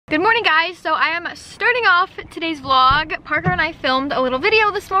Good morning, guys. So I am starting off today's vlog. Parker and I filmed a little video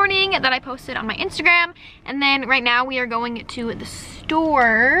this morning that I posted on my Instagram, and then right now we are going to the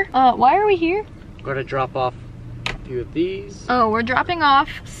store. Why are we here? We're gonna drop off a few of these. Oh, we're dropping off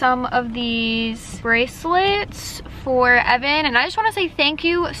some of these bracelets for Evan, and I just want to say thank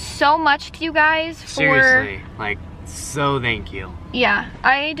you so much to you guys for... Seriously, like, so thank you. Yeah,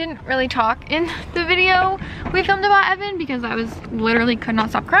 I didn't really talk in the video we filmed about Evan because I was literally could not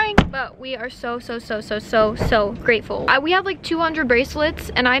stop crying, but we are so grateful. We have like 200 bracelets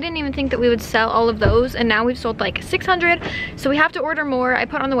and I didn't even think that we would sell all of those, and now we've sold like 600, so we have to order more. I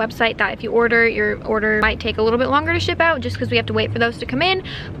put on the website that if you order, your order might take a little bit longer to ship out just because we have to wait for those to come in,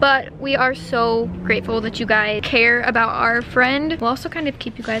 but we are so grateful that you guys care about our friend. We'll also kind of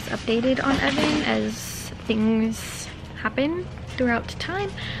keep you guys updated on Evan as things happen throughout time,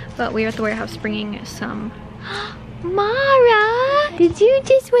 but we are at the warehouse bringing some. Mara, did you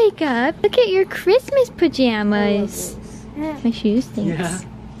just wake up? Look at your Christmas pajamas. My shoes stinks. Yeah.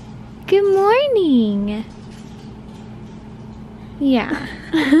 Good morning. Yeah.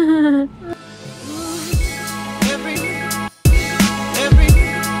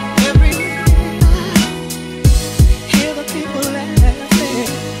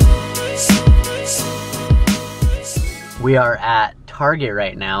 We are at Target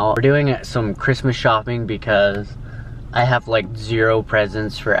right now. We're doing some Christmas shopping because I have like 0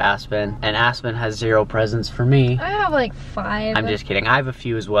 presents for Aspyn, and Aspyn has 0 presents for me. I have like 5. I'm just kidding. I have a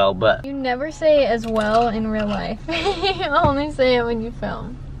few as well, but... You never say it as well in real life. You only say it when you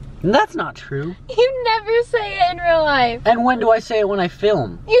film. That's not true. You never say it in real life. And when do I say it when I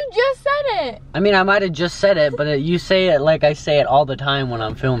film? You just said it. I mean, I might have just said it, but you say it like I say it all the time when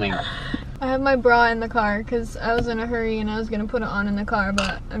I'm filming. I have my bra in the car because I was in a hurry and I was gonna put it on in the car,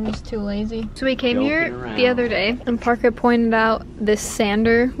 but I'm just too lazy. So we came here the other day and Parker pointed out this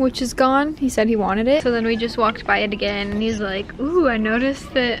sander, which is gone. He said he wanted it. So then we just walked by it again and he's like, ooh, I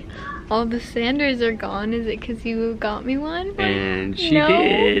noticed that all the sanders are gone. Is it because you got me one? And she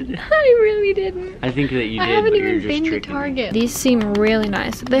did. I really didn't. I think that you did. I haven't even been to Target. These seem really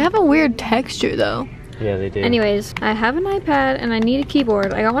nice. They have a weird texture though. Yeah, they do. Anyways, I have an iPad and I need a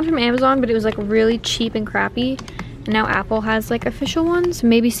keyboard. I got one from Amazon, but it was like really cheap and crappy. And now Apple has like official ones.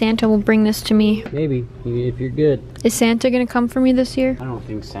 Maybe Santa will bring this to me. Maybe, if you're good. Is Santa gonna come for me this year? I don't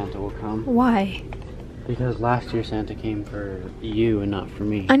think Santa will come. Why? Because last year Santa came for you and not for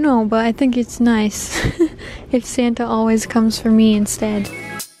me. I know, but I think it's nice if Santa always comes for me instead.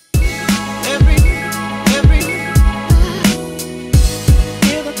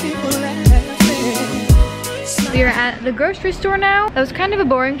 We are at the grocery store now. That was kind of a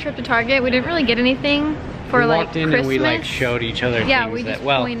boring trip to Target. We didn't really get anything for like Christmas. We walked in and we like showed each other things that,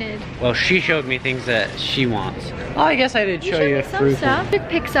 pointed. Well, she showed me things that she wants. Well, I guess I did show you some stuff. I took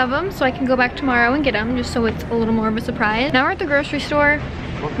pics of them so I can go back tomorrow and get them just so it's a little more of a surprise. Now we're at the grocery store.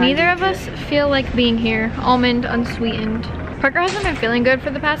 Neither of us feel like being here. Almond unsweetened. Parker hasn't been feeling good for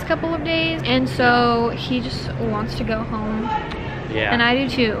the past couple of days, and so he just wants to go home. Yeah. And I do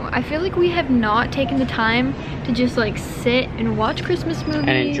too. I feel like we have not taken the time to just like sit and watch Christmas movies. And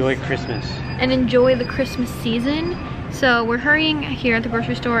enjoy Christmas. And enjoy the Christmas season. So we're hurrying here at the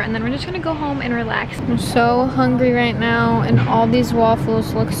grocery store and then we're just gonna go home and relax. I'm so hungry right now and all these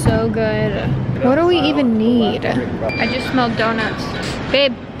waffles look so good. What do we even need? I just smelled donuts.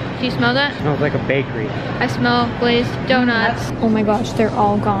 Babe, do you smell that? It smells like a bakery. I smell glazed donuts. Oh my gosh, they're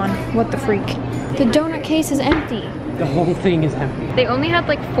all gone. What the freak? The donut case is empty. The whole thing is empty. They only had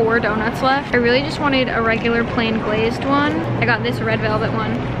like 4 donuts left. I really just wanted a regular plain glazed one. I got this red velvet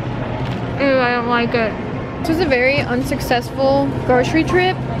one. Ew, I don't like it. This was a very unsuccessful grocery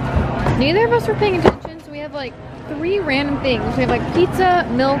trip. Neither of us were paying attention, so we have like 3 random things. We have like pizza,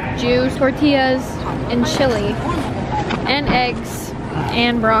 milk, juice, tortillas, and chili, and eggs,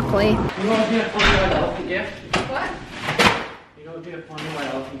 and broccoli. You know what would be a funny white elephant gift? What? You know what would be a funny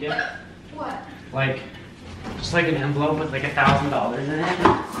white elephant gift? What? Like, just like an envelope with like $1,000 in it.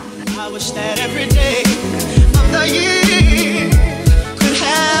 I wish that every day of the year could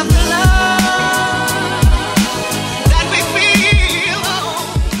have the love that we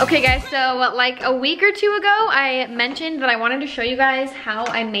feel. Okay guys, so like a week or 2 ago, I mentioned that I wanted to show you guys how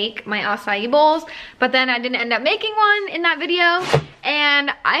I make my acai bowls, but then I didn't end up making one in that video. And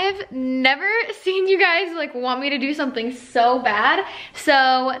I have never seen you guys like want me to do something so bad.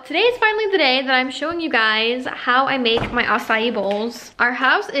 So today is finally the day that I'm showing you guys how I make my acai bowls. Our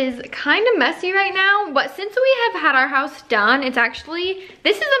house is kind of messy right now, but since we have had our house done, it's actually,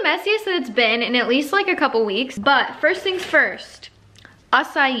 this is the messiest that it's been in at least like a couple weeks. But first things first,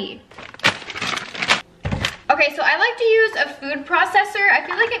 acai. Okay, so I like to use a food processor. I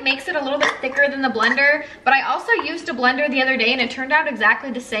feel like it makes it a little bit thicker than the blender, but I also used a blender the other day and it turned out exactly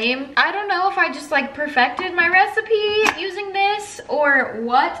the same. I don't know if I just like perfected my recipe using this or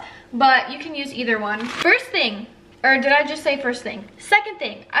what, but you can use either one. First thing, or did I just say first thing? Second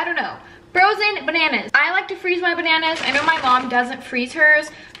thing, I don't know. Frozen bananas. I like to freeze my bananas. I know my mom doesn't freeze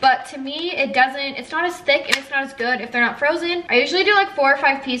hers, but to me, it's not as thick and it's not as good if they're not frozen. I usually do like 4 or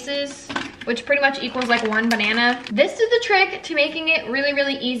 5 pieces, which pretty much equals like 1 banana. This is the trick to making it really,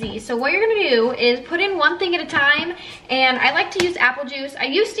 really easy. So what you're gonna do is put in one thing at a time, and I like to use apple juice. I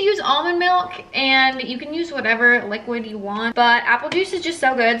used to use almond milk, and you can use whatever liquid you want, but apple juice is just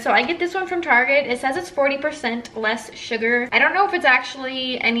so good. So I get this one from Target. It says it's 40% less sugar. I don't know if it's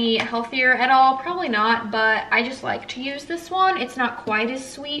actually any healthier at all, probably not, but I just like to use this one. It's not quite as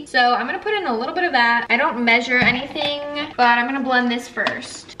sweet, so I'm gonna put in a little bit of that. I don't measure anything, but I'm gonna blend this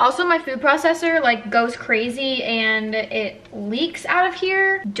first. Also, my food processor like goes crazy and it leaks out of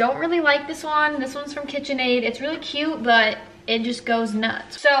here. Don't really like this one. This one's from KitchenAid. It's really cute, but it just goes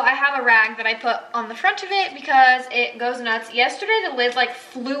nuts. So I have a rag that I put on the front of it because it goes nuts. Yesterday the lid like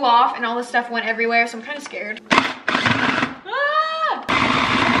flew off and all the stuff went everywhere, so I'm kind of scared.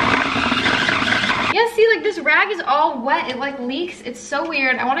 Yeah, see, like this rag is all wet. It like leaks. It's so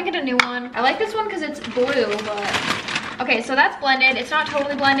weird. I want to get a new one. I like this one because it's blue, but okay, so that's blended. It's not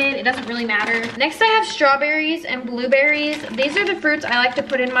totally blended. It doesn't really matter. Next I have strawberries and blueberries. These are the fruits I like to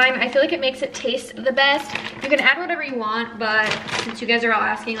put in mine. I feel like it makes it taste the best. You can add whatever you want, but since you guys are all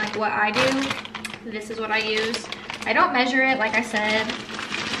asking like what I do, this is what I use. I don't measure it, like I said.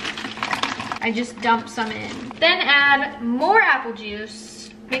 I just dump some in. Then add more apple juice.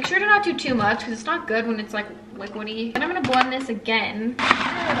 Make sure to not do too much because it's not good when it's like liquidy. And I'm gonna blend this again.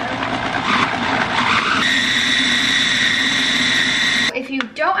 If you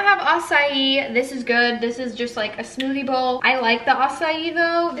don't have acai, this is good. This is just like a smoothie bowl. I like the acai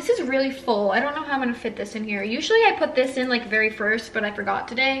though. This is really full. I don't know how I'm gonna fit this in here. Usually I put this in like very first, but I forgot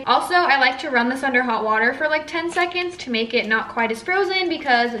today. Also, I like to run this under hot water for like 10 seconds to make it not quite as frozen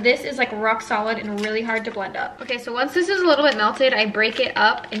because this is like rock solid and really hard to blend up. Okay, so once this is a little bit melted, I break it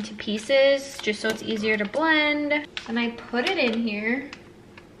up into pieces just so it's easier to blend. And I put it in here.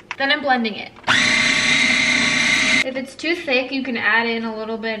 Then I'm blending it. If it's too thick, you can add in a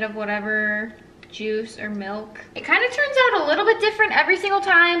little bit of whatever juice or milk. It kind of turns out a little bit different every single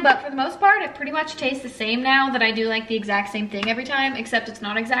time, but for the most part, it pretty much tastes the same now that I do like the exact same thing every time, except it's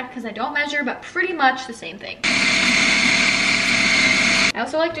not exact because I don't measure, but pretty much the same thing. I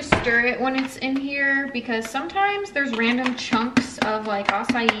also like to stir it when it's in here because sometimes there's random chunks of like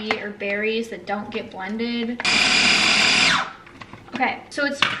acai or berries that don't get blended. Okay, so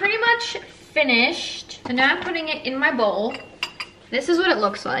it's pretty much finished. So now I'm putting it in my bowl. This is what it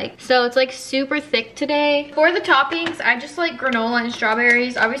looks like. So it's like super thick today. For the toppings, I just like granola and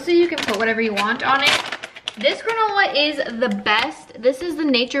strawberries. Obviously you can put whatever you want on it. This granola is the best. This is the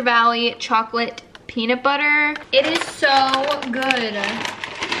Nature Valley chocolate peanut butter. It is so good.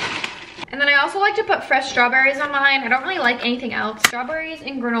 And then I also like to put fresh strawberries on mine. I don't really like anything else. Strawberries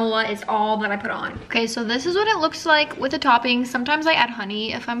and granola is all that I put on. Okay, so this is what it looks like with the toppings. Sometimes I add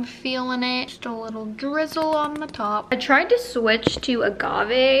honey if I'm feeling it. Just a little drizzle on the top. I tried to switch to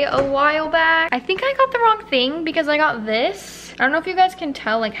agave a while back. I think I got the wrong thing because I got this. I don't know if you guys can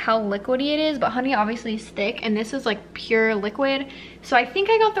tell like how liquidy it is, but honey obviously is thick and this is like pure liquid. So I think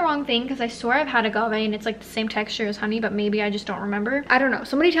I got the wrong thing because I swear I've had agave and it's like the same texture as honey, but maybe I just don't remember. I don't know.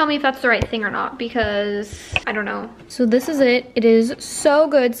 Somebody tell me if that's the right thing or not because I don't know. So this is it. It is so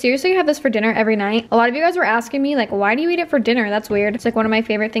good. Seriously, I have this for dinner every night. A lot of you guys were asking me like, why do you eat it for dinner? That's weird. It's like one of my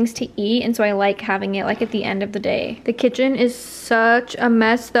favorite things to eat, and so I like having it like at the end of the day. The kitchen is such a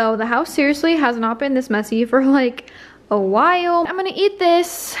mess though. The house seriously has not been this messy for like a while. I'm gonna eat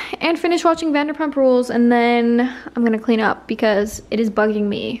this and finish watching Vanderpump Rules, and then I'm gonna clean up because it is bugging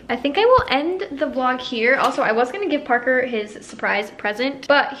me. I think I will end the vlog here. Also, I was gonna give Parker his surprise present,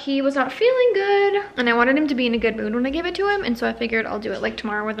 but he was not feeling good and I wanted him to be in a good mood when I give it to him, and so I figured I'll do it like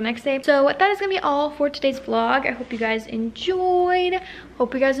tomorrow or the next day. So that is gonna be all for today's vlog. I hope you guys enjoyed.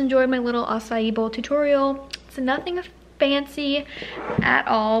 Hope you guys enjoyed my little acai bowl tutorial. It's nothing fancy at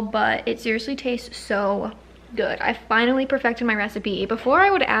all, but it seriously tastes so good. I finally perfected my recipe. Before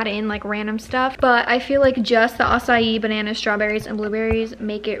I would add in like random stuff, but I feel like just the acai, bananas, strawberries, and blueberries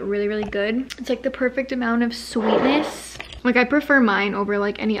make it really, really good. It's like the perfect amount of sweetness. Like I prefer mine over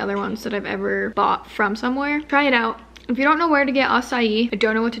like any other ones that I've ever bought from somewhere. Try it out. If you don't know where to get acai, I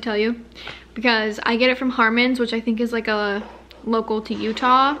don't know what to tell you because I get it from Harmon's, which I think is like a local to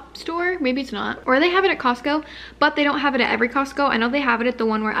Utah store. Maybe it's not. Or they have it at Costco, but they don't have it at every Costco. I know they have it at the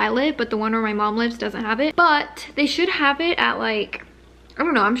one where I live, but the one where my mom lives doesn't have it. But they should have it at like, I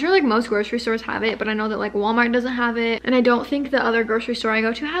don't know, I'm sure like most grocery stores have it, but I know that like Walmart doesn't have it, and I don't think the other grocery store I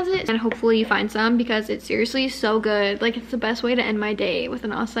go to has it. And hopefully you find some, because it's seriously so good. Like, it's the best way to end my day with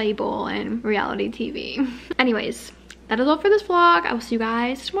an acai bowl and reality TV. Anyways, that is all for this vlog. I will see you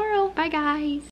guys tomorrow. Bye guys.